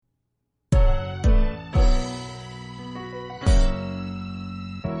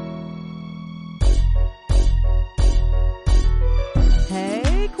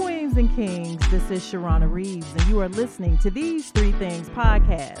Kings? This is Sharrona Reaves, and you are listening to These Three Things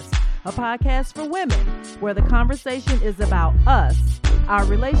podcast, a podcast for women where the conversation is about us, our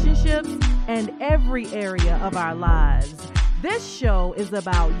relationships, and every area of our lives. This show is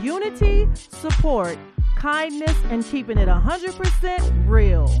about unity, support, kindness, and keeping it 100%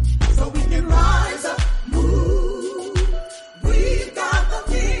 real. So we can rise up, move. We've got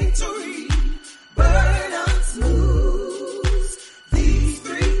the victory. Burdens loose. These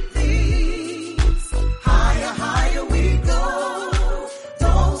three things. Higher, higher we go.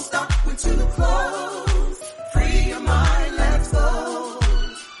 Don't stop, we're too close. Free your mind, let's go.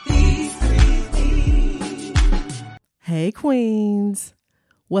 These three things. Hey, queens.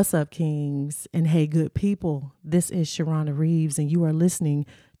 What's up, kings? And hey, good people. This is Sharrona Reaves, and you are listening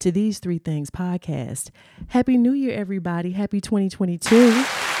to These Three Things podcast. Happy New Year, everybody. Happy 2022.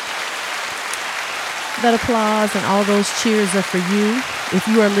 That applause and all those cheers are for you. If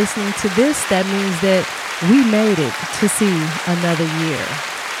you are listening to this, that means that we made it to see another year.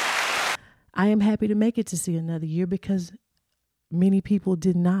 I am happy to make it to see another year because many people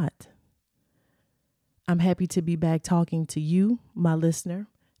did not. I'm happy to be back talking to you, my listener.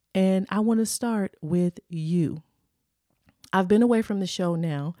 And I want to start with you. I've been away from the show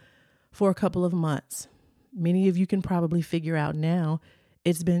now for a couple of months. Many of you can probably figure out now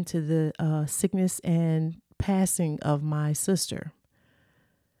it's been to the sickness and passing of my sister.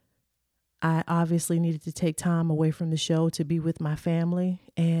 I obviously needed to take time away from the show to be with my family.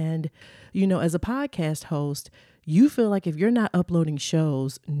 And, you know, as a podcast host, you feel like if you're not uploading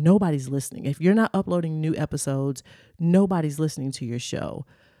shows, nobody's listening. If you're not uploading new episodes, nobody's listening to your show.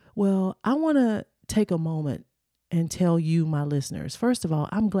 Well, I want to take a moment and tell you, my listeners, first of all,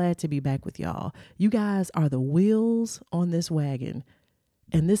 I'm glad to be back with y'all. You guys are the wheels on this wagon,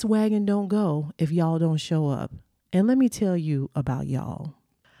 and this wagon don't go if y'all don't show up. And let me tell you about y'all.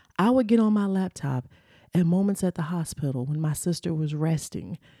 I would get on my laptop at moments at the hospital when my sister was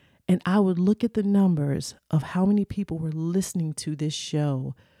resting, and I would look at the numbers of how many people were listening to this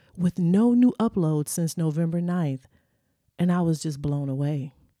show with no new uploads since November 9th, and I was just blown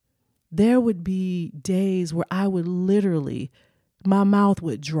away. There would be days where I would literally, my mouth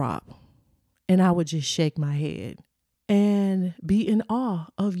would drop and I would just shake my head and be in awe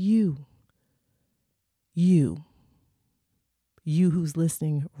of you. You who's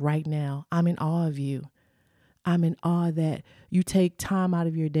listening right now. I'm in awe of you. I'm in awe that you take time out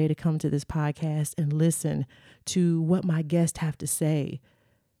of your day to come to this podcast and listen to what my guests have to say.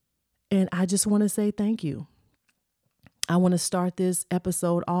 And I just want to say thank you. I want to start this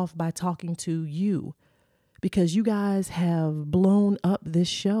episode off by talking to you because you guys have blown up this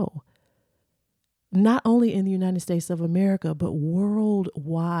show, not only in the United States of America, but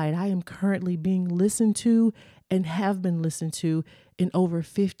worldwide. I am currently being listened to and have been listened to in over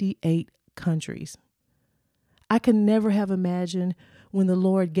 58 countries. I could never have imagined when the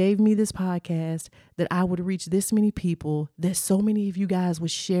Lord gave me this podcast that I would reach this many people, that so many of you guys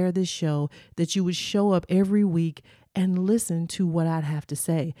would share this show, that you would show up every week and listen to what I'd have to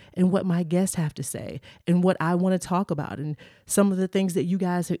say and what my guests have to say and what I want to talk about and some of the things that you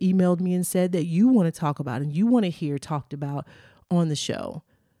guys have emailed me and said that you want to talk about and you want to hear talked about on the show.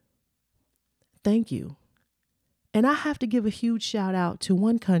 Thank you. And I have to give a huge shout out to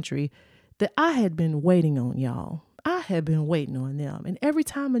one country that I had been waiting on, y'all. I had been waiting on them. And every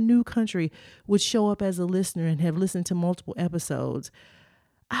time a new country would show up as a listener and have listened to multiple episodes,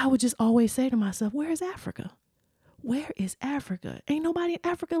 I would just always say to myself, where is Africa? Where is Africa? Ain't nobody in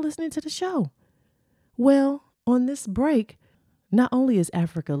Africa listening to the show. Well, on this break, not only is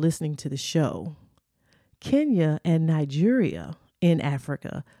Africa listening to the show, Kenya and Nigeria in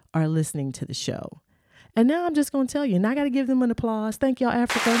Africa are listening to the show. And now I'm just going to tell you, and I got to give them an applause. Thank y'all,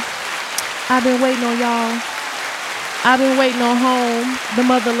 Africa. I've been waiting on y'all. I've been waiting on home, the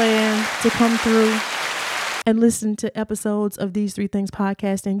motherland, to come through and listen to episodes of These Three Things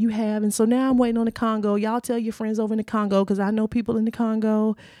podcast, and you have. And so now I'm waiting on the Congo. Y'all tell your friends over in the Congo because I know people in the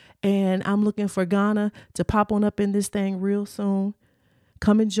Congo, and I'm looking for Ghana to pop on up in this thing real soon.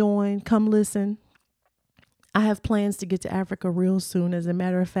 Come and join. Come listen. I have plans to get to Africa real soon. As a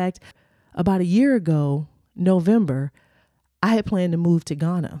matter of fact, about a year ago, November, I had planned to move to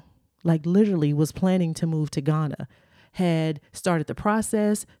Ghana. Like literally was planning to move to Ghana. Had started the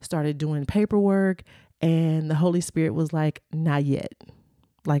process, started doing paperwork, and the Holy Spirit was like, not yet.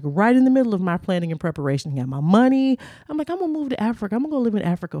 Like right in the middle of my planning and preparation, I got my money. I'm like, I'm going to move to Africa. I'm going to go live in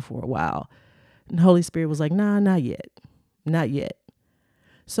Africa for a while. And the Holy Spirit was like, nah, not yet. Not yet.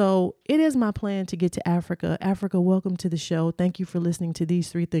 So it is my plan to get to Africa. Africa, welcome to the show. Thank you for listening to These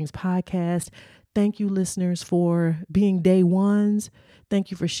Three Things podcast. Thank you, listeners, for being day ones. Thank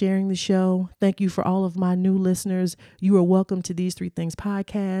you for sharing the show. Thank you for all of my new listeners. You are welcome to These Three Things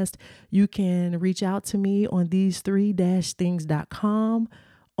podcast. You can reach out to me on these3-things.com.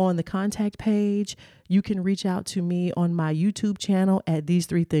 On the contact page. You can reach out to me on my YouTube channel at These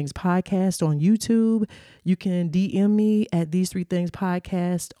Three Things Podcast on YouTube. You can DM me at These Three Things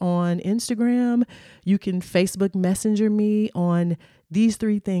Podcast on Instagram. You can Facebook Messenger me on These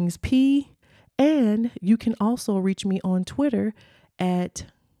Three Things P. And you can also reach me on Twitter at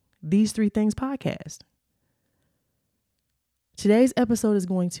These Three Things Podcast. Today's episode is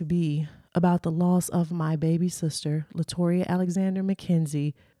going to be about the loss of my baby sister, Latoria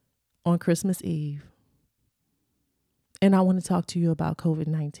Mckenzie, on Christmas Eve. And I want to talk to you about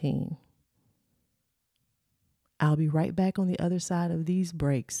COVID-19. I'll be right back on the other side of these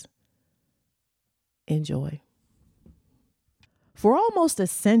breaks. Enjoy. For almost a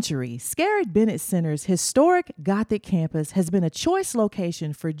century, Scarrett Bennett Center's historic Gothic campus has been a choice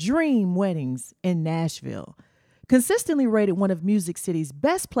location for dream weddings in Nashville. Consistently rated one of Music City's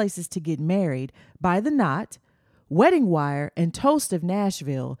best places to get married by The Knot, Wedding Wire, and Toast of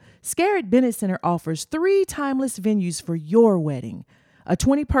Nashville, Scarrett Bennett Center offers 3 timeless venues for your wedding: a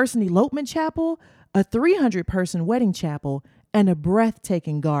 20-person elopement chapel, a 300-person wedding chapel, and a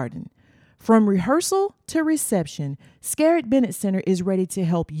breathtaking garden. From rehearsal to reception, Scarrett Bennett Center is ready to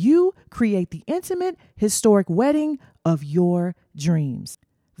help you create the intimate, historic wedding of your dreams.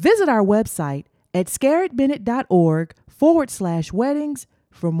 Visit our website at scarrettbennett.org/weddings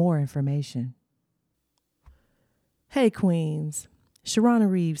for more information. Hey, Queens. Sharrona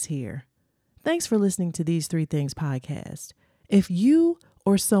Reaves here. Thanks for listening to These Three Things podcast. If you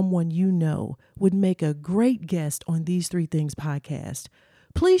or someone you know would make a great guest on These Three Things podcast,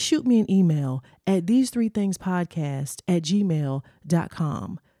 please shoot me an email at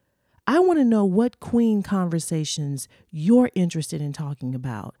these3thingspodcast@gmail.com. I want to know what queen conversations you're interested in talking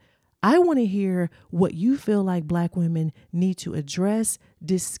about. I want to hear what you feel like Black women need to address,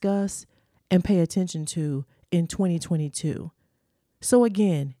 discuss, and pay attention to in 2022. So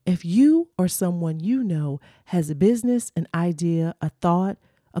again, if you or someone you know has a business, an idea, a thought,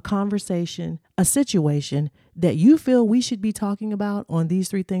 a conversation, a situation that you feel we should be talking about on These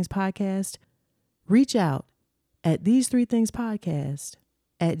Three Things podcast, reach out at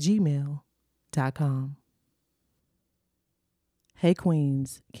these3thingspodcast@gmail.com. Hey,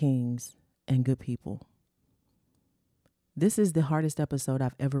 queens, kings, and good people. This is the hardest episode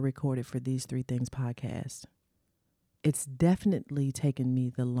I've ever recorded for These Three Things podcast. It's definitely taken me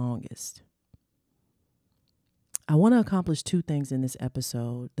the longest. I want to accomplish 2 things in this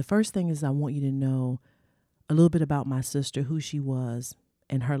episode. The first thing is I want you to know a little bit about my sister, who she was,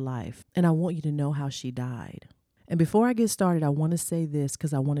 and her life. And I want you to know how she died. And before I get started, I want to say this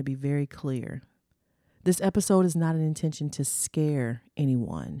because I want to be very clear. This episode is not an intention to scare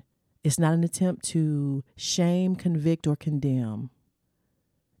anyone. It's not an attempt to shame, convict, or condemn.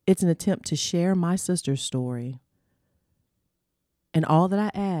 It's an attempt to share my sister's story. And all that I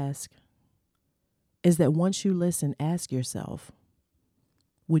ask is that once you listen, ask yourself,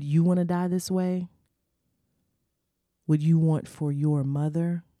 would you want to die this way? Would you want for your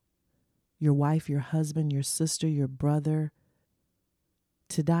mother, your wife, your husband, your sister, your brother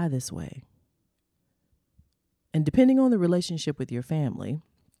to die this way? And depending on the relationship with your family,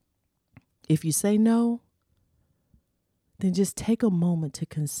 if you say no, then just take a moment to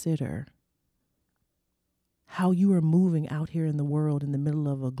consider how you are moving out here in the world in the middle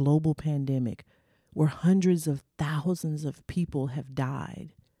of a global pandemic where hundreds of thousands of people have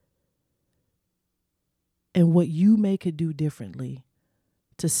died, and what you may could do differently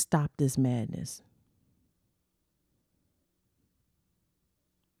to stop this madness.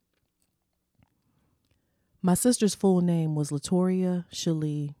 My sister's full name was Latoria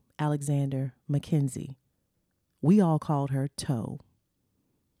Mckenzie. We all called her Toe.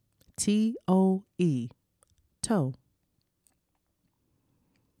 Toe. Toe.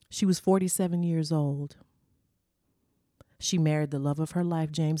 She was 47 years old. She married the love of her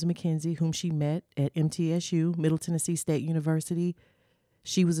life, James Mckenzie, whom she met at MTSU, Middle Tennessee State University.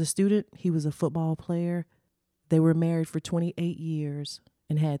 She was a student. He was a football player. They were married for 28 years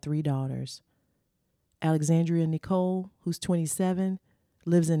and had 3 daughters. Alexandria Nicole, who's 27,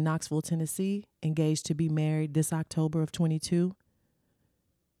 lives in Knoxville, Tennessee, engaged to be married this October of 22.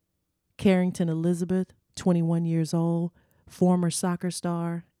 Carrington Elizabeth, 21 years old, former soccer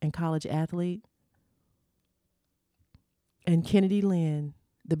star and college athlete. And Kennedy Lynn,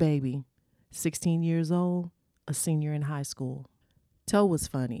 the baby, 16 years old, a senior in high school. Toe was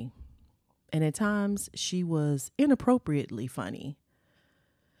funny, and at times she was inappropriately funny.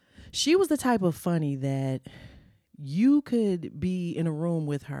 She was the type of funny that you could be in a room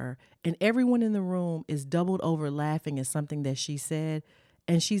with her and everyone in the room is doubled over laughing at something that she said,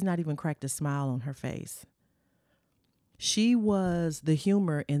 and she's not even cracked a smile on her face. She was the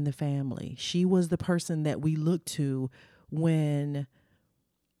humor in the family. She was the person that we looked to when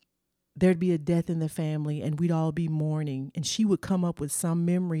there'd be a death in the family and we'd all be mourning, and she would come up with some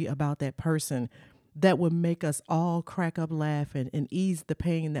memory about that person that would make us all crack up laughing and ease the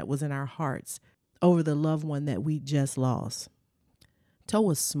pain that was in our hearts over the loved one that we just lost. Toe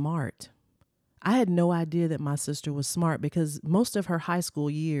was smart. I had no idea that my sister was smart because most of her high school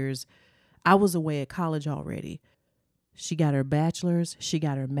years, I was away at college already. She got her bachelor's, she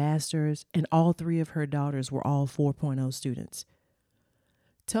got her master's, and all three of her daughters were all 4.0 students.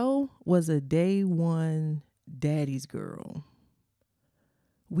 Toe was a day one daddy's girl.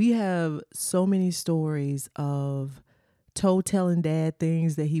 We have so many stories of Toe telling dad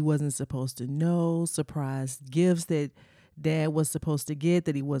things that he wasn't supposed to know, surprise gifts that dad was supposed to get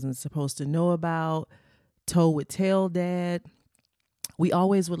that he wasn't supposed to know about. Toe would tell dad. We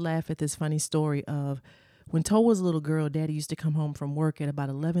always would laugh at this funny story of when Toe was a little girl, daddy used to come home from work at about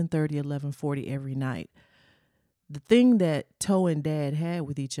 11:30, 11:40 every night. The thing that Toe and dad had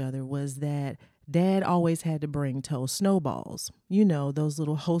with each other was that dad always had to bring Toe snowballs. You know, those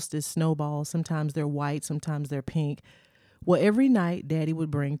little Hostess snowballs. Sometimes they're white, sometimes they're pink. Well, every night, Daddy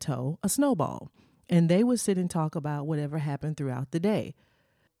would bring Toe a snowball, and they would sit and talk about whatever happened throughout the day.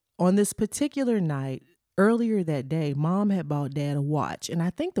 On this particular night, earlier that day, Mom had bought Dad a watch, and I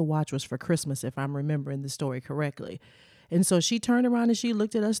think the watch was for Christmas, if I'm remembering the story correctly. And so she turned around and she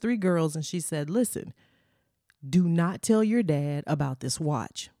looked at us three girls and she said, listen, do not tell your dad about this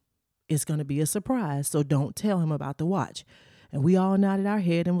watch. It's going to be a surprise, so don't tell him about the watch. And we all nodded our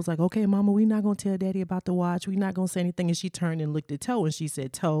head and was like, okay, Mama, we're not going to tell Daddy about the watch. We're not going to say anything. And she turned and looked at Toe and she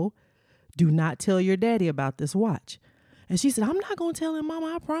said, Toe, do not tell your daddy about this watch. And she said, I'm not going to tell him,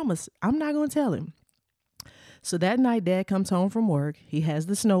 Mama, I promise. I'm not going to tell him. So that night, Dad comes home from work. He has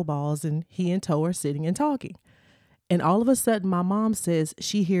the snowballs and he and Toe are sitting and talking. And all of a sudden, my mom says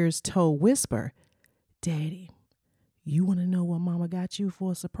she hears Toe whisper, Daddy, you want to know what Mama got you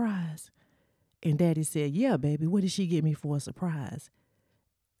for a surprise? And Daddy said, yeah, baby, what did she get me for a surprise?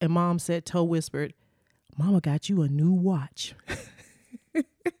 And Mom said, Toe whispered, Mama got you a new watch.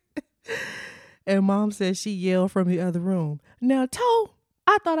 And Mom said she yelled from the other room, now, Toe,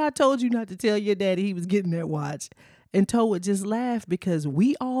 I thought I told you not to tell your daddy he was getting that watch. And Toe would just laugh because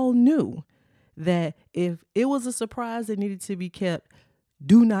we all knew that if it was a surprise that needed to be kept,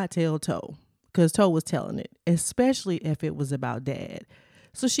 do not tell Toe, because Toe was telling it, especially if it was about Dad.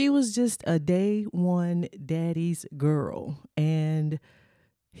 So she was just a day one daddy's girl, and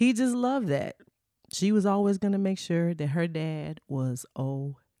he just loved that. She was always going to make sure that her dad was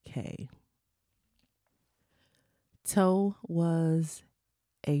okay. Toe was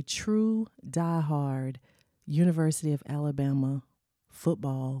a true diehard University of Alabama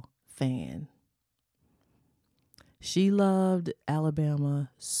football fan. She loved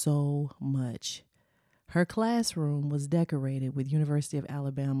Alabama so much. Her classroom was decorated with University of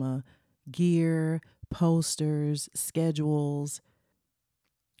Alabama gear, posters, schedules.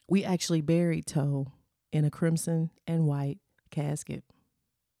 We actually buried Toe in a crimson and white casket.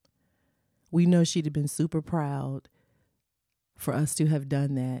 We know she'd have been super proud for us to have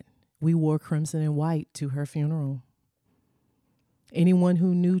done that. We wore crimson and white to her funeral. Anyone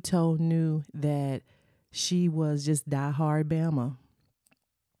who knew Toe knew that she was just diehard Bama.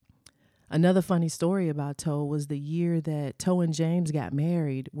 Another funny story about Toe was the year that Toe and James got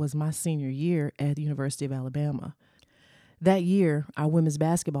married was my senior year at the University of Alabama. That year, our women's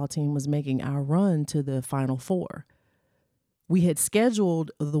basketball team was making our run to the Final Four. We had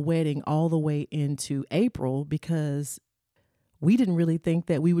scheduled the wedding all the way into April because we didn't really think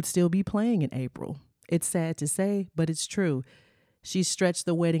that we would still be playing in April. It's sad to say, but it's true. She stretched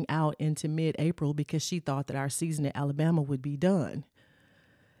the wedding out into mid-April because she thought that our season at Alabama would be done.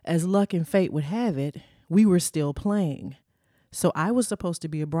 As luck and fate would have it, we were still playing. So I was supposed to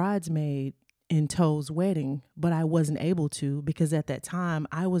be a bridesmaid in Toe's wedding, but I wasn't able to because at that time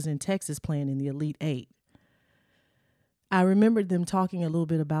I was in Texas playing in the Elite Eight. I remembered them talking a little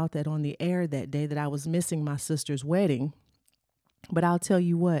bit about that on the air that day, that I was missing my sister's wedding. But I'll tell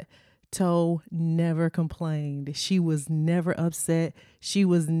you what, Toe never complained. She was never upset. She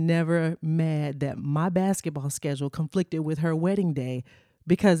was never mad that my basketball schedule conflicted with her wedding day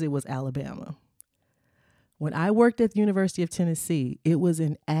because it was Alabama. When I worked at the University of Tennessee, it was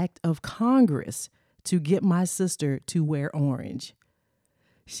an act of Congress to get my sister to wear orange.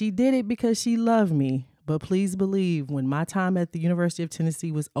 She did it because she loved me. But please believe, when my time at the University of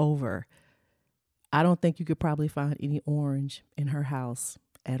Tennessee was over, I don't think you could probably find any orange in her house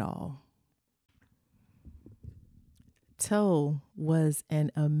at all. Toe was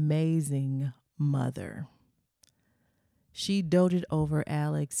an amazing mother. She doted over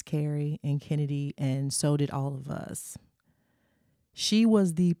Alex, Carrie, and Kennedy, and so did all of us. She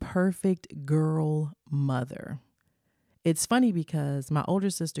was the perfect girl mother. It's funny because my older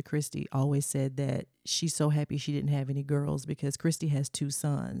sister, Christy, always said that she's so happy she didn't have any girls because Christy has 2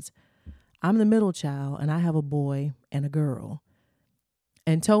 sons. I'm the middle child, and I have a boy and a girl.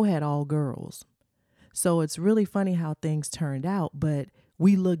 And Toe had all girls. So it's really funny how things turned out, but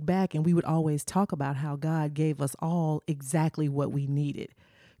we look back and we would always talk about how God gave us all exactly what we needed.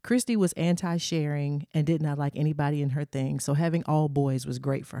 Christy was anti-sharing and did not like anybody in her things, so having all boys was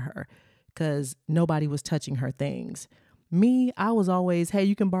great for her because nobody was touching her things. Me, I was always, hey,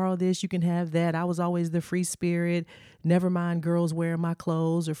 you can borrow this, you can have that. I was always the free spirit. Never mind girls wearing my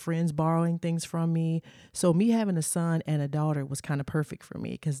clothes or friends borrowing things from me. So me having a son and a daughter was kind of perfect for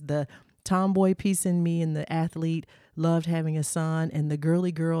me because the tomboy piece in me and the athlete loved having a son, and the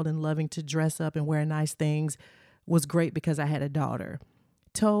girly girl and loving to dress up and wear nice things was great because I had a daughter.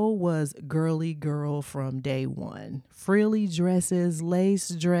 Toe was girly girl from day one. Frilly dresses, lace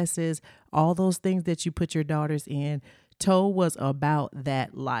dresses, all those things that you put your daughters in. Toe was about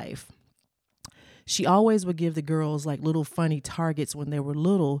that life. She always would give the girls like little funny targets when they were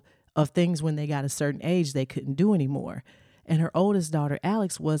little of things when they got a certain age they couldn't do anymore. And her oldest daughter,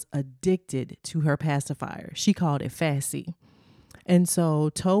 Alex, was addicted to her pacifier. She called it Fassy. And so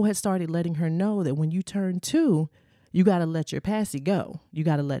Toe had started letting her know that when you turn 2, you got to let your passy go. You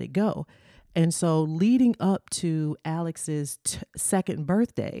got to let it go. And so leading up to Alex's second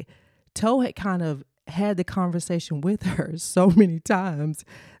birthday, Toe had kind of had the conversation with her so many times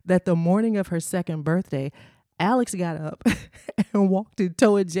that the morning of her second birthday, Alex got up and walked in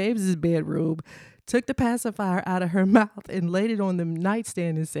Toe and James's bedroom, took the pacifier out of her mouth and laid it on the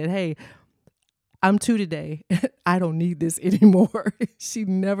nightstand and said, hey, I'm 2 today. I don't need this anymore. She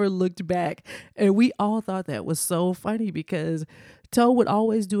never looked back. And we all thought that was so funny because Toe would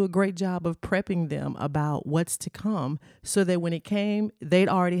always do a great job of prepping them about what's to come so that when it came, they'd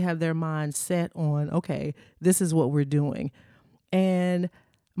already have their mind set on, okay, this is what we're doing. And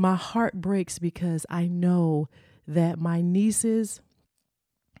my heart breaks because I know that my nieces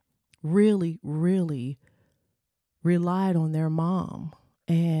really, really relied on their mom.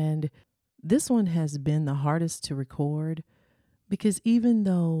 And this one has been the hardest to record because even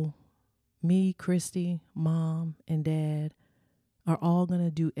though me, Christy, mom, and dad are all going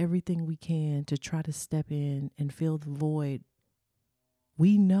to do everything we can to try to step in and fill the void,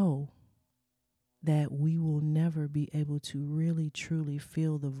 we know that we will never be able to really, truly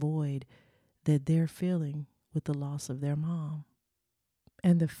fill the void that they're feeling with the loss of their mom.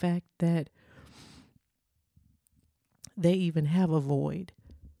 And the fact that they even have a void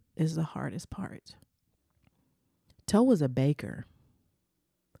is the hardest part. Toe was a baker.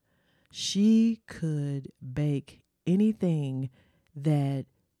 She could bake anything that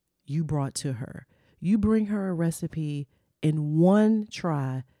you brought to her. You bring her a recipe, in one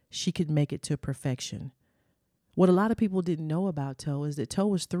try, she could make it to perfection. What a lot of people didn't know about Toe is that Toe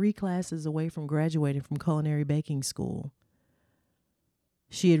was 3 classes away from graduating from culinary baking school.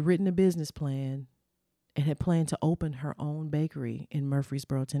 She had written a business plan and had planned to open her own bakery in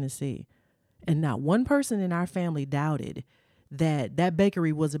Murfreesboro, Tennessee. And not one person in our family doubted that that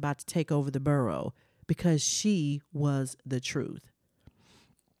bakery was about to take over the borough because she was the truth.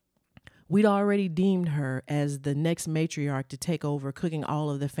 We'd already deemed her as the next matriarch to take over cooking all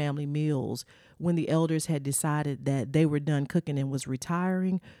of the family meals when the elders had decided that they were done cooking and was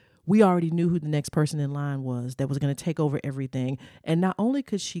retiring. We already knew who the next person in line was that was going to take over everything. And not only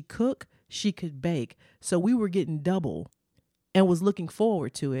could she cook, she could bake. So we were getting double and was looking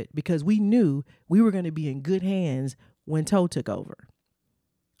forward to it because we knew we were going to be in good hands when Toe took over.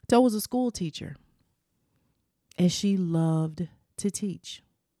 Toe was a school teacher and she loved to teach.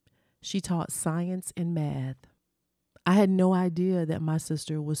 She taught science and math. I had no idea that my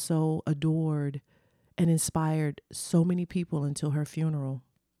sister was so adored and inspired so many people until her funeral.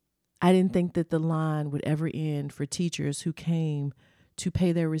 I didn't think that the line would ever end for teachers who came to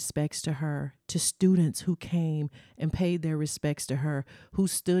pay their respects to her, to students who came and paid their respects to her, who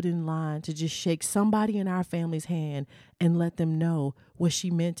stood in line to just shake somebody in our family's hand and let them know what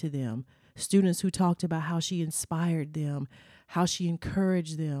she meant to them. Students who talked about how she inspired them, how she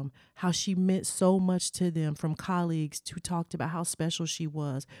encouraged them, how she meant so much to them, from colleagues who talked about how special she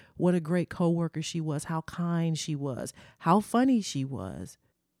was, what a great coworker she was, how kind she was, how funny she was.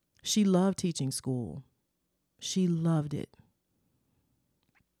 She loved teaching school. She loved it.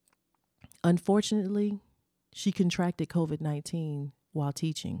 Unfortunately, she contracted COVID-19 while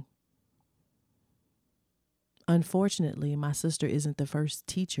teaching. Unfortunately, my sister isn't the first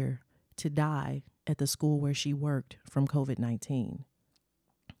teacher to die at the school where she worked from COVID-19.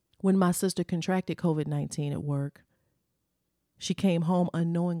 When my sister contracted COVID-19 at work, she came home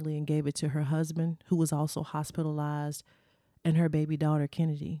unknowingly and gave it to her husband, who was also hospitalized, and her baby daughter,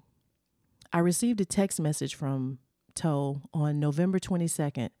 Kennedy. I received a text message from Toe on November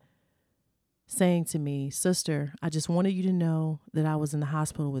 22nd saying to me, "Sister, I just wanted you to know that I was in the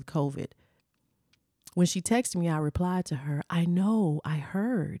hospital with COVID." When she texted me, I replied to her, "I know, I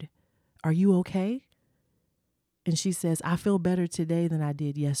heard. Are you okay?" And she says, "I feel better today than I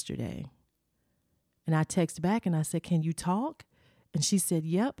did yesterday." And I text back and I said, "Can you talk?" And she said,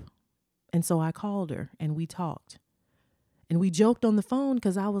 "Yep." And so I called her and we talked. And we joked on the phone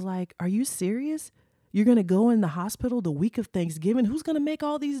because I was like, "Are you serious? You're going to go in the hospital the week of Thanksgiving? Who's going to make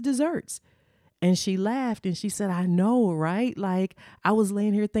all these desserts?" And she laughed and she said, "I know, right? Like, I was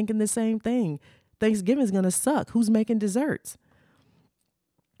laying here thinking the same thing. Thanksgiving is going to suck. Who's making desserts?"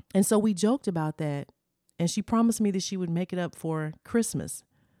 And so we joked about that. And she promised me that she would make it up for Christmas.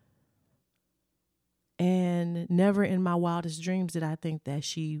 And never in my wildest dreams did I think that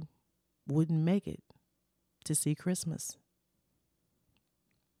she wouldn't make it to see Christmas.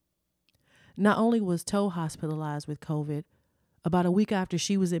 Not only was Toe hospitalized with COVID, about a week after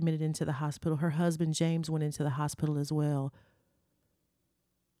she was admitted into the hospital, her husband James went into the hospital as well.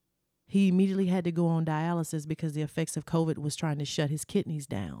 He immediately had to go on dialysis because the effects of COVID was trying to shut his kidneys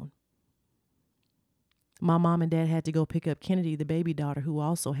down. My mom and dad had to go pick up Kennedy, the baby daughter, who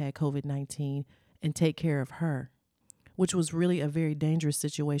also had COVID-19, and take care of her, which was really a very dangerous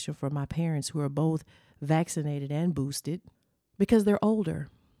situation for my parents, who are both vaccinated and boosted, because they're older.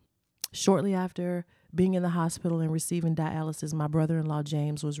 Shortly after being in the hospital and receiving dialysis, my brother-in-law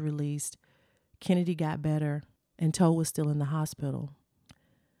James was released. Kennedy got better, and Toe was still in the hospital.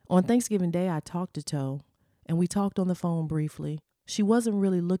 On Thanksgiving Day, I talked to Toe, and we talked on the phone briefly. She wasn't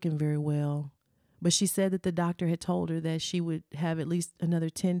really looking very well, but she said that the doctor had told her that she would have at least another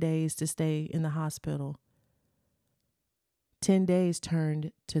 10 days to stay in the hospital. 10 days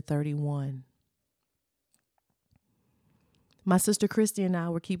turned to 31. My sister Christy and I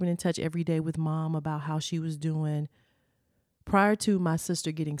were keeping in touch every day with Mom about how she was doing. Prior to my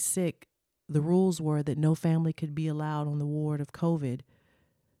sister getting sick, the rules were that no family could be allowed on the ward of COVID,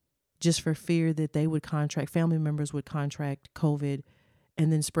 just for fear that family members would contract COVID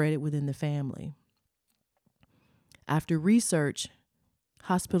and then spread it within the family. After research,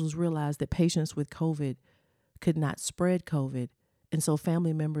 hospitals realized that patients with COVID could not spread COVID, and so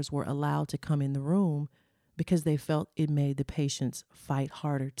family members were allowed to come in the room because they felt it made the patients fight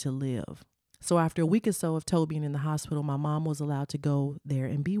harder to live. So after a week or so of Toe being in the hospital, my mom was allowed to go there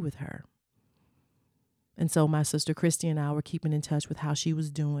and be with her. And so my sister Christy and I were keeping in touch with how she was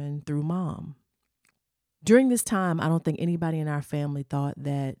doing through Mom. During this time, I don't think anybody in our family thought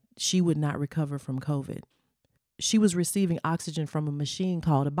that she would not recover from COVID. She was receiving oxygen from a machine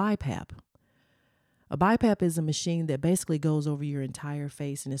called a BiPAP. A BiPAP is a machine that basically goes over your entire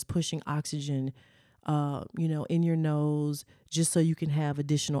face and is pushing oxygen in your nose, just so you can have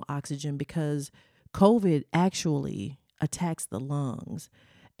additional oxygen, because COVID actually attacks the lungs.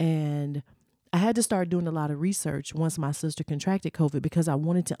 And I had to start doing a lot of research once my sister contracted COVID, because I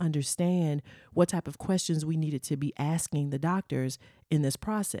wanted to understand what type of questions we needed to be asking the doctors in this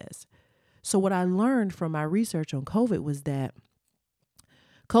process. So what I learned from my research on COVID was that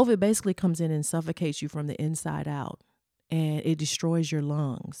COVID basically comes in and suffocates you from the inside out, and it destroys your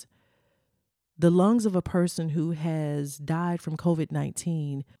lungs. The lungs of a person who has died from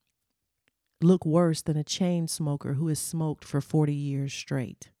COVID-19 look worse than a chain smoker who has smoked for 40 years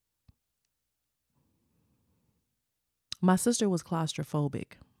straight. My sister was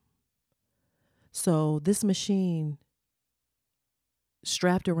claustrophobic. So this machine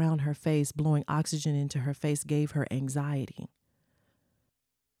strapped around her face, blowing oxygen into her face, gave her anxiety.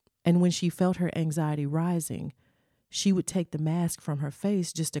 And when she felt her anxiety rising, she would take the mask from her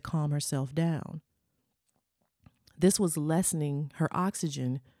face just to calm herself down. This was lessening her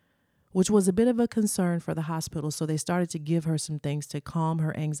oxygen, which was a bit of a concern for the hospital. So they started to give her some things to calm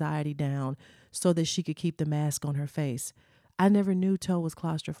her anxiety down so that she could keep the mask on her face. I never knew Toe was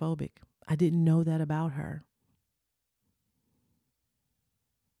claustrophobic. I didn't know that about her.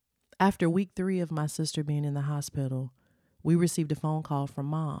 After week 3 of my sister being in the hospital, we received a phone call from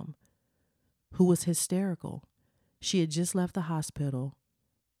Mom, who was hysterical. She had just left the hospital.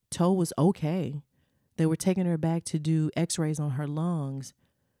 Toe was okay. They were taking her back to do x-rays on her lungs.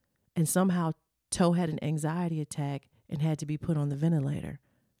 And somehow Toe had an anxiety attack and had to be put on the ventilator.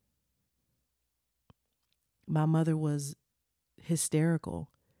 My mother was hysterical.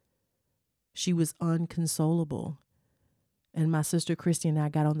 She was unconsolable. And my sister Christy and I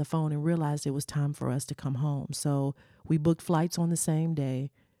got on the phone and realized it was time for us to come home. So we booked flights on the same day.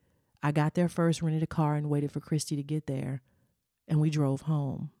 I got there first, rented a car, and waited for Christy to get there. And we drove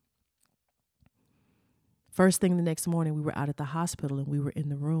home. First thing the next morning, we were out at the hospital and we were in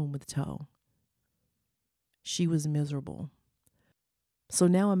the room with Toe. She was miserable. So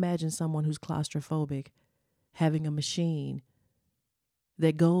now imagine someone who's claustrophobic having a machine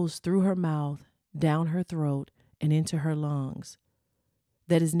that goes through her mouth, down her throat, and into her lungs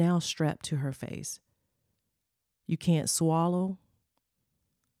that is now strapped to her face. You can't swallow,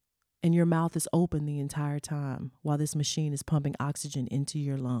 and your mouth is open the entire time while this machine is pumping oxygen into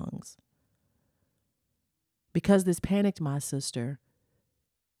your lungs. Because this panicked my sister,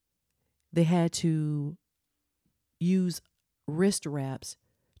 they had to use wrist wraps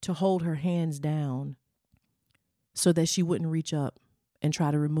to hold her hands down so that she wouldn't reach up and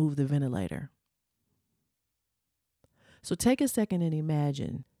try to remove the ventilator. So take a second and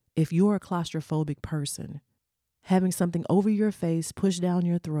imagine if you're a claustrophobic person having something over your face, pushed down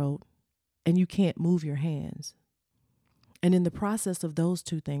your throat, and you can't move your hands. And in the process of those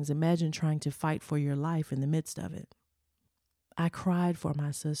two things, imagine trying to fight for your life in the midst of it. I cried for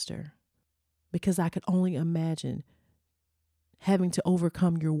my sister because I could only imagine having to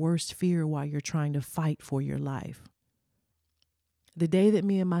overcome your worst fear while you're trying to fight for your life. The day that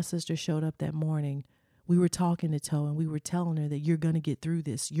me and my sister showed up that morning, we were talking to Toe and we were telling her that you're going to get through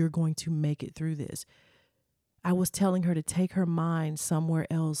this. You're going to make it through this. I was telling her to take her mind somewhere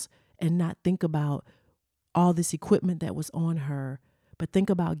else and not think about all this equipment that was on her, but think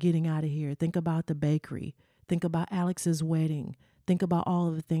about getting out of here. Think about the bakery. Think about Alex's wedding. Think about all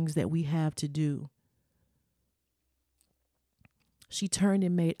of the things that we have to do. She turned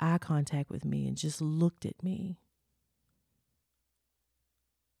and made eye contact with me and just looked at me.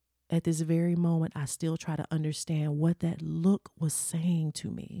 At this very moment, I still try to understand what that look was saying to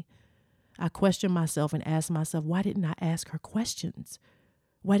me. I questioned myself and asked myself, why didn't I ask her questions?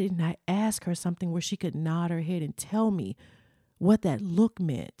 Why didn't I ask her something where she could nod her head and tell me what that look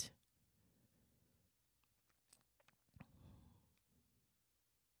meant?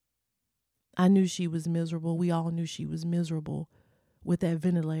 I knew she was miserable. We all knew she was miserable with that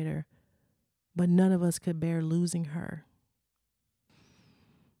ventilator, but none of us could bear losing her.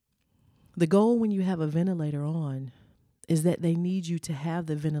 The goal when you have a ventilator on is that they need you to have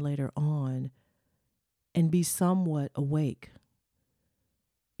the ventilator on and be somewhat awake.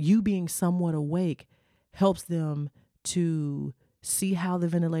 You being somewhat awake helps them to see how the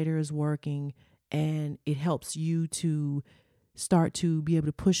ventilator is working, and it helps you to start to be able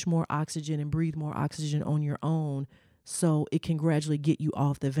to push more oxygen and breathe more oxygen on your own so it can gradually get you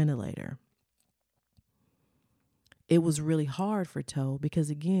off the ventilator. It was really hard for Toe because,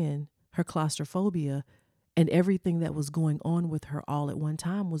 again, her claustrophobia and everything that was going on with her all at one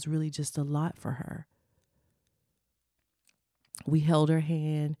time was really just a lot for her. We held her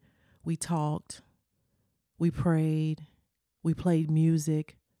hand, we talked, we prayed, we played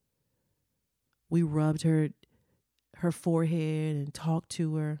music, we rubbed her forehead and talked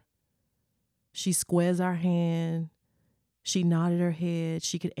to her. She squeezed our hand, she nodded her head,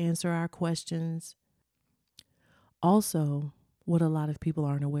 she could answer our questions. Also, what a lot of people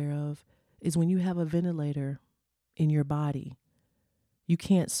aren't aware of is when you have a ventilator in your body, you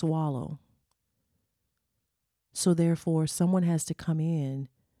can't swallow. So therefore, someone has to come in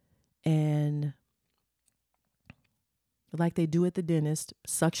and, like they do at the dentist,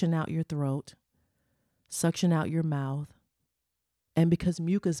 suction out your throat, suction out your mouth. And because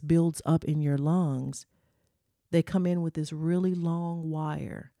mucus builds up in your lungs, they come in with this really long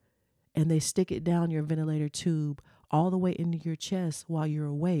wire and they stick it down your ventilator tube all the way into your chest while you're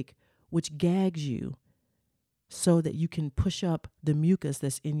awake, which gags you so that you can push up the mucus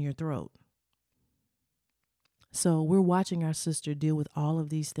that's in your throat. So we're watching our sister deal with all of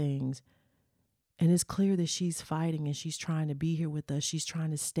these things, and it's clear that she's fighting and she's trying to be here with us. She's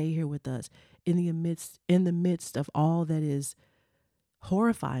trying to stay here with us in the midst of all that is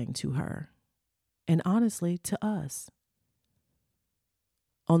horrifying to her and honestly to us.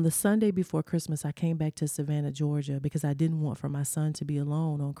 On the Sunday before Christmas, I came back to Savannah, Georgia, because I didn't want for my son to be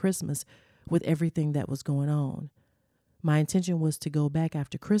alone on Christmas with everything that was going on. My intention was to go back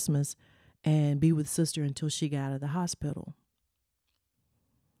after Christmas and be with sister until she got out of the hospital.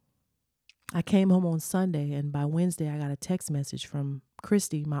 I came home on Sunday, and by Wednesday, I got a text message from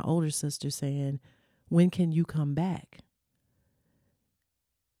Christy, my older sister, saying, "When can you come back?"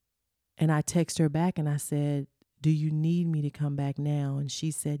 And I text her back and I said, do you need me to come back now? And she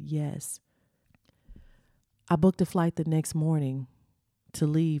said, yes. I booked a flight the next morning to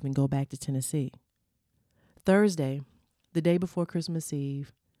leave and go back to Tennessee. Thursday, the day before Christmas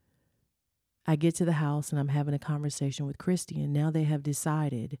Eve, I get to the house and I'm having a conversation with Christy, and now they have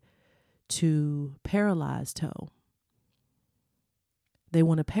decided to paralyze Toe. They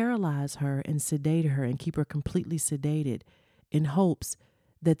want to paralyze her and sedate her and keep her completely sedated in hopes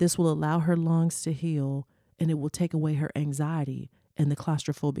that this will allow her lungs to heal and it will take away her anxiety and the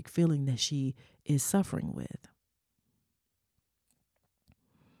claustrophobic feeling that she is suffering with.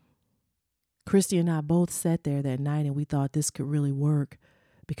 Christy and I both sat there that night and we thought this could really work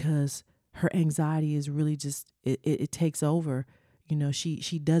because her anxiety is really just, it takes over. You know,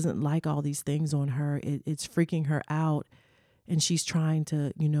 she doesn't like all these things on her. It's freaking her out. And she's trying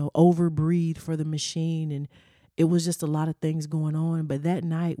to, over breathe for the machine. And it was just a lot of things going on. But that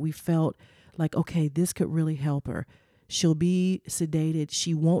night we felt like, okay, this could really help her. She'll be sedated.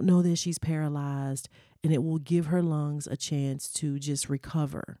 She won't know that she's paralyzed. And it will give her lungs a chance to just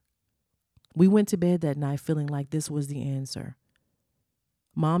recover. We went to bed that night feeling like this was the answer.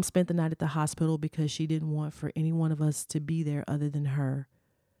 Mom spent the night at the hospital because she didn't want for any one of us to be there other than her.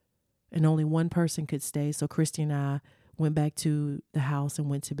 And only one person could stay. So Christy and I went back to the house and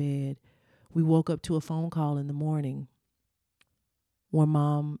went to bed. We woke up to a phone call in the morning where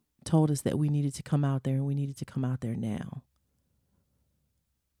Mom told us that we needed to come out there and we needed to come out there now.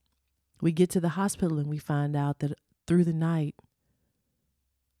 We get to the hospital and we find out that through the night,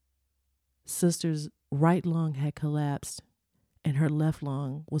 Sister's right lung had collapsed and her left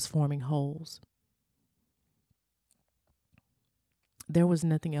lung was forming holes. There was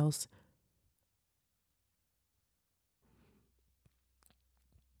nothing else.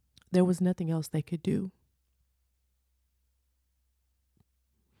 There was nothing else they could do.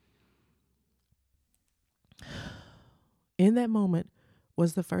 In that moment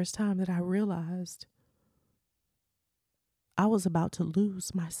was the first time that I realized I was about to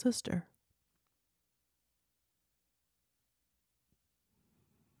lose my sister.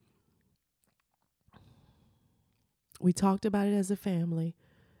 We talked about it as a family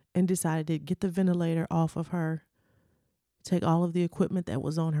and decided to get the ventilator off of her, take all of the equipment that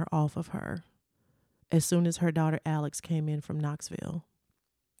was on her off of her as soon as her daughter Alex came in from Knoxville.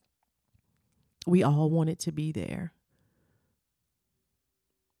 We all wanted to be there.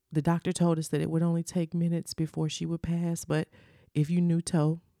 The doctor told us that it would only take minutes before she would pass, but if you knew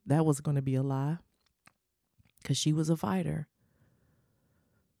Toe, that was going to be a lie because she was a fighter.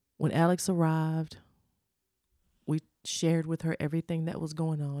 When Alex arrived, we shared with her everything that was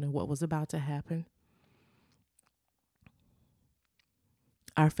going on and what was about to happen.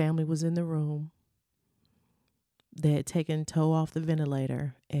 Our family was in the room. They had taken Toe off the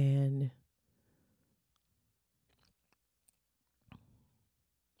ventilator, and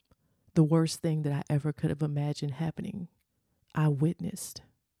the worst thing that I ever could have imagined happening, I witnessed.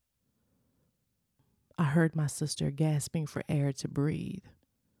 I heard my sister gasping for air to breathe.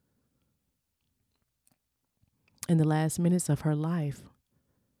 In the last minutes of her life,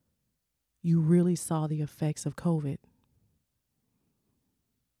 you really saw the effects of COVID.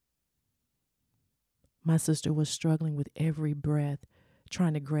 My sister was struggling with every breath,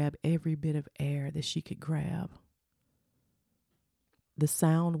 trying to grab every bit of air that she could grab. The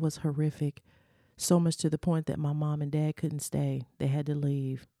sound was horrific, so much to the point that my mom and dad couldn't stay. They had to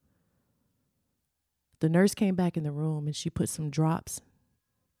leave. The nurse came back in the room and she put some drops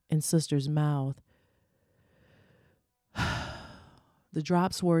in Sister's mouth. The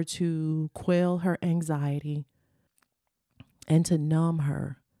drops were to quell her anxiety and to numb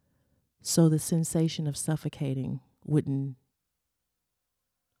her so the sensation of suffocating wouldn't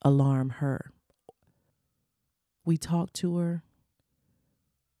alarm her. We talked to her.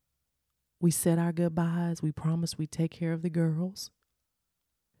 We said our goodbyes. We promised we'd take care of the girls.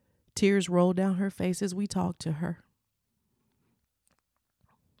 Tears rolled down her face as we talked to her.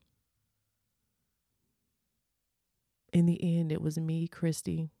 In the end, it was me,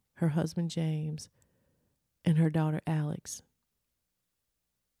 Christy, her husband, James, and her daughter, Alex.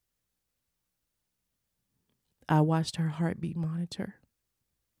 I watched her heartbeat monitor.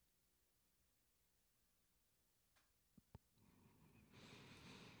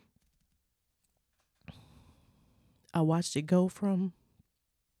 I watched it go from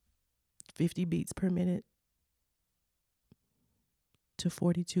 50 beats per minute to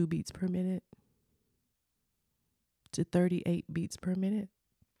 42 beats per minute to 38 beats per minute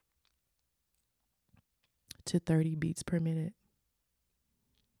to 30 beats per minute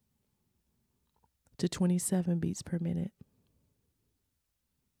to 27 beats per minute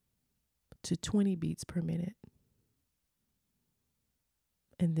to 20 beats per minute,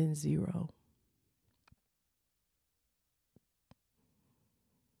 and then 0.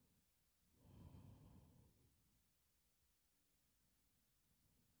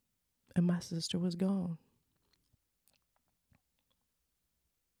 And my sister was gone.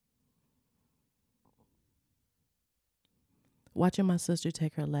 Watching my sister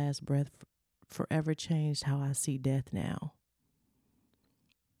take her last breath forever changed how I see death now.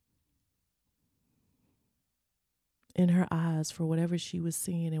 In her eyes, for whatever she was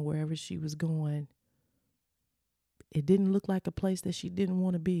seeing and wherever she was going, it didn't look like a place that she didn't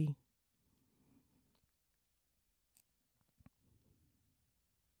want to be.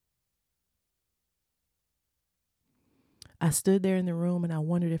 I stood there in the room and I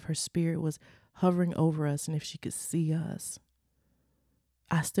wondered if her spirit was hovering over us and if she could see us.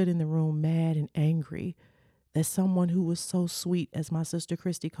 I stood in the room mad and angry that someone who was so sweet, as my sister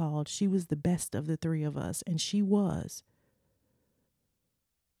Christy called, she was the best of the three of us, and she was.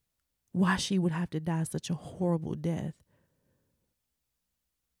 Why she would have to die such a horrible death.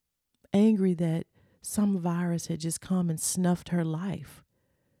 Angry that some virus had just come and snuffed her life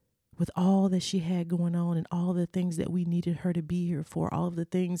with all that she had going on and all the things that we needed her to be here for, all of the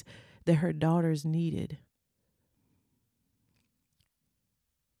things that her daughters needed.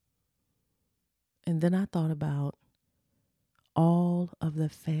 And then I thought about all of the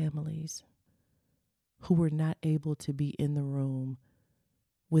families who were not able to be in the room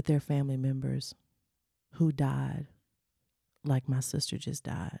with their family members who died like my sister just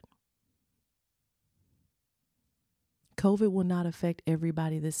died. COVID will not affect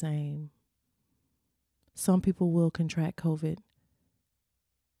everybody the same. Some people will contract COVID.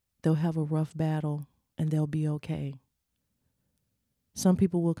 They'll have a rough battle and they'll be okay. Some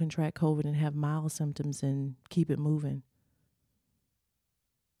people will contract COVID and have mild symptoms and keep it moving.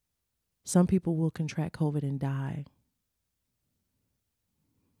 Some people will contract COVID and die.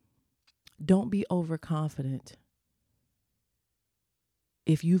 Don't be overconfident.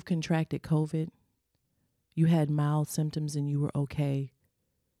 If you've contracted COVID, you had mild symptoms and you were okay,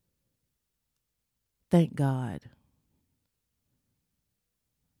 thank God.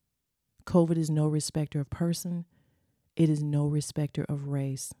 COVID is no respecter of person. It is no respecter of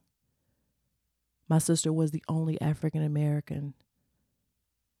race. My sister was the only African American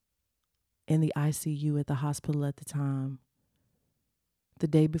in the ICU at the hospital at the time. The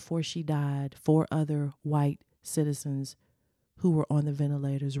day before she died, 4 other white citizens who were on the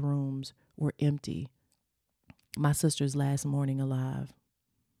ventilators rooms were empty. My sister's last morning alive.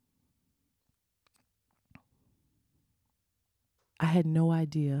 I had no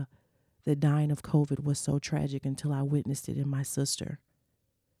idea that dying of COVID was so tragic until I witnessed it in my sister.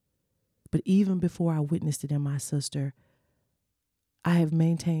 But even before I witnessed it in my sister, I have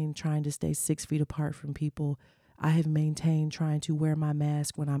maintained trying to stay 6 feet apart from people. I have maintained trying to wear my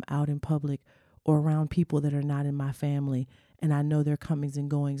mask when I'm out in public or around people that are not in my family, and I know their comings and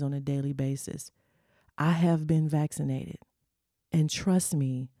goings on a daily basis. I have been vaccinated. And trust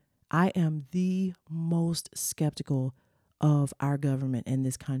me, I am the most skeptical of our government in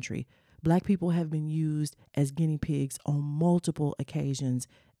this country. Black people have been used as guinea pigs on multiple occasions,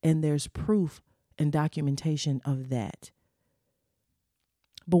 and there's proof and documentation of that.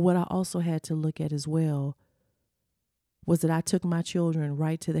 But what I also had to look at as well was that I took my children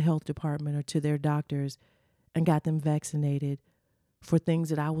right to the health department or to their doctors and got them vaccinated for things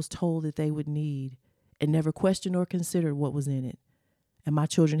that I was told that they would need and never questioned or considered what was in it. And my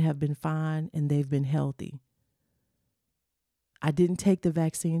children have been fine and they've been healthy. I didn't take the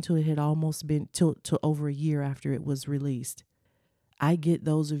vaccine till it had almost been till over a year after it was released. I get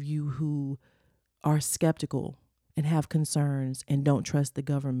those of you who are skeptical and have concerns and don't trust the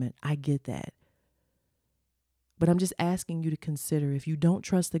government. I get that. But I'm just asking you to consider, if you don't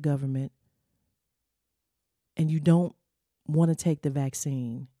trust the government and you don't want to take the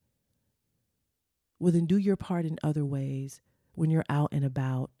vaccine, well, then do your part in other ways when you're out and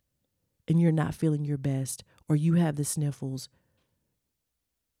about and you're not feeling your best or you have the sniffles.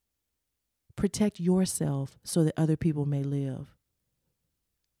 Protect yourself so that other people may live.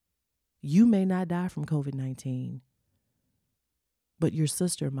 You may not die from COVID-19, but your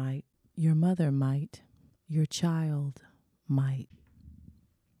sister might, your mother might, your child might.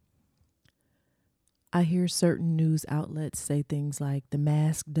 I hear certain news outlets say things like, the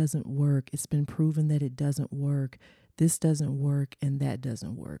mask doesn't work. It's been proven that it doesn't work. This doesn't work and that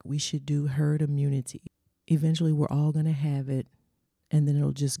doesn't work. We should do herd immunity. Eventually, we're all going to have it and then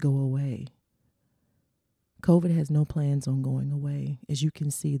it'll just go away. COVID has no plans on going away. As you can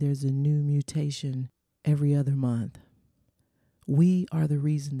see, there's a new mutation every other month. We are the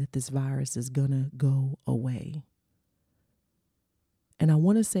reason that this virus is going to go away. And I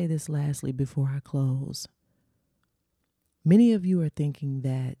want to say this lastly before I close. Many of you are thinking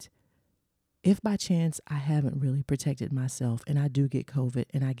that if by chance I haven't really protected myself and I do get COVID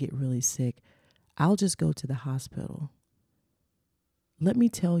and I get really sick, I'll just go to the hospital. Let me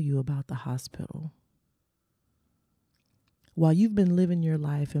tell you about the hospital. While you've been living your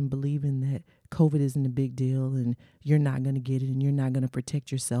life and believing that COVID isn't a big deal and you're not going to get it and you're not going to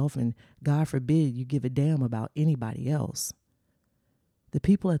protect yourself, and God forbid you give a damn about anybody else, the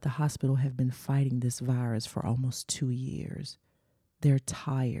people at the hospital have been fighting this virus for almost 2 years. They're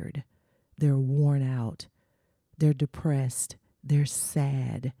tired. They're worn out. They're depressed. They're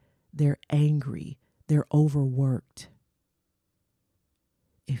sad. They're angry. They're overworked.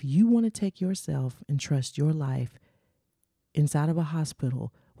 If you want to take yourself and trust your life inside of a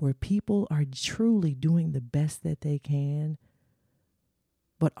hospital where people are truly doing the best that they can,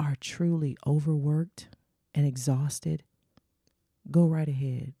 but are truly overworked and exhausted, go right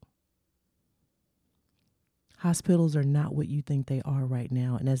ahead. Hospitals are not what you think they are right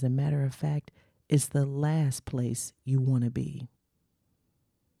now. And as a matter of fact, it's the last place you want to be.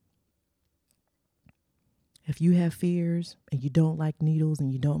 If you have fears and you don't like needles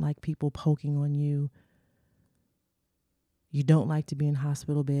and you don't like people poking on you, you don't like to be in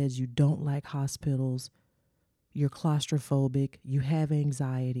hospital beds, you don't like hospitals, you're claustrophobic, you have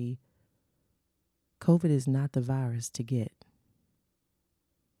anxiety, COVID is not the virus to get.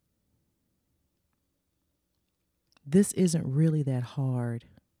 This isn't really that hard.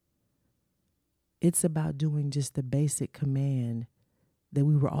 It's about doing just the basic command that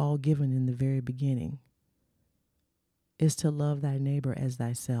we were all given in the very beginning, is to love thy neighbor as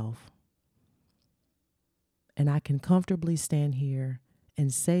thyself. And I can comfortably stand here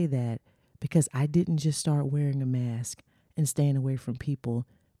and say that because I didn't just start wearing a mask and staying away from people.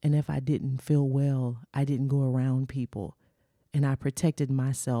 And if I didn't feel well, I didn't go around people. And I protected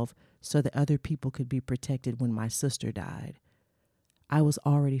myself so that other people could be protected when my sister died. I was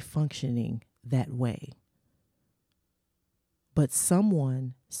already functioning that way. But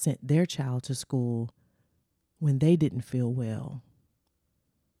someone sent their child to school when they didn't feel well.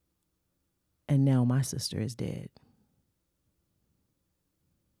 And now my sister is dead.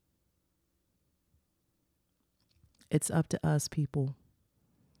 It's up to us, people.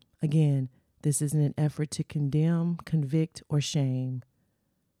 Again, this isn't an effort to condemn, convict, or shame.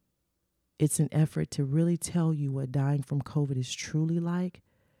 It's an effort to really tell you what dying from COVID is truly like.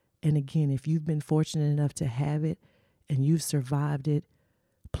 And again, if you've been fortunate enough to have it and you've survived it,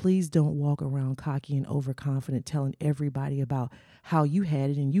 please don't walk around cocky and overconfident telling everybody about how you had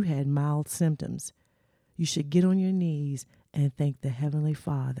it and you had mild symptoms. You should get on your knees and thank the Heavenly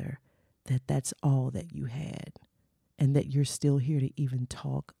Father that that's all that you had and that you're still here to even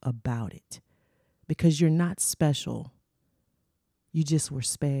talk about it. Because you're not special. You just were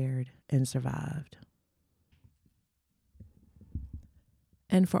spared and survived.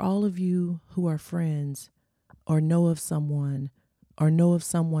 And for all of you who are friends or know of someone or know of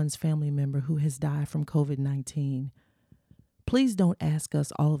someone's family member who has died from COVID-19, please don't ask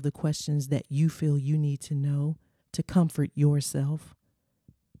us all of the questions that you feel you need to know to comfort yourself.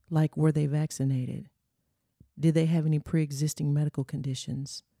 Like, were they vaccinated? Did they have any pre-existing medical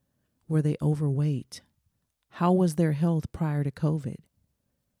conditions? Were they overweight? How was their health prior to COVID?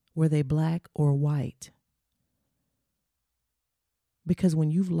 Were they black or white? Because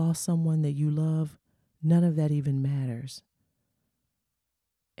when you've lost someone that you love, none of that even matters.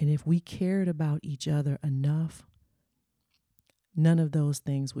 And if we cared about each other enough, none of those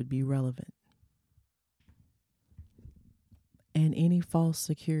things would be relevant. And any false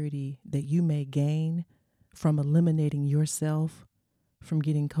security that you may gain from eliminating yourself from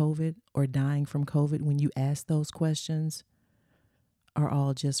getting COVID or dying from COVID when you ask those questions are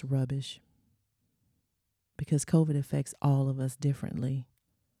all just rubbish. Because COVID affects all of us differently.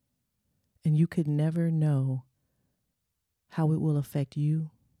 And you could never know how it will affect you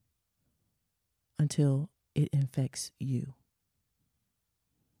until it infects you.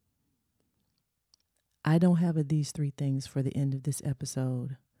 I don't have these 3 things for the end of this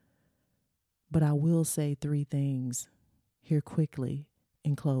episode, but I will say 3 things here quickly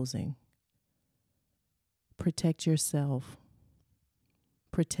in closing. Protect yourself.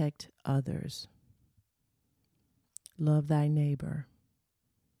 Protect others. Love thy neighbor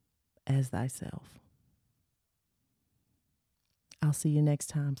as thyself. I'll see you next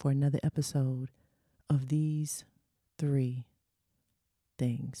time for another episode of these 3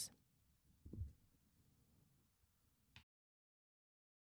 things.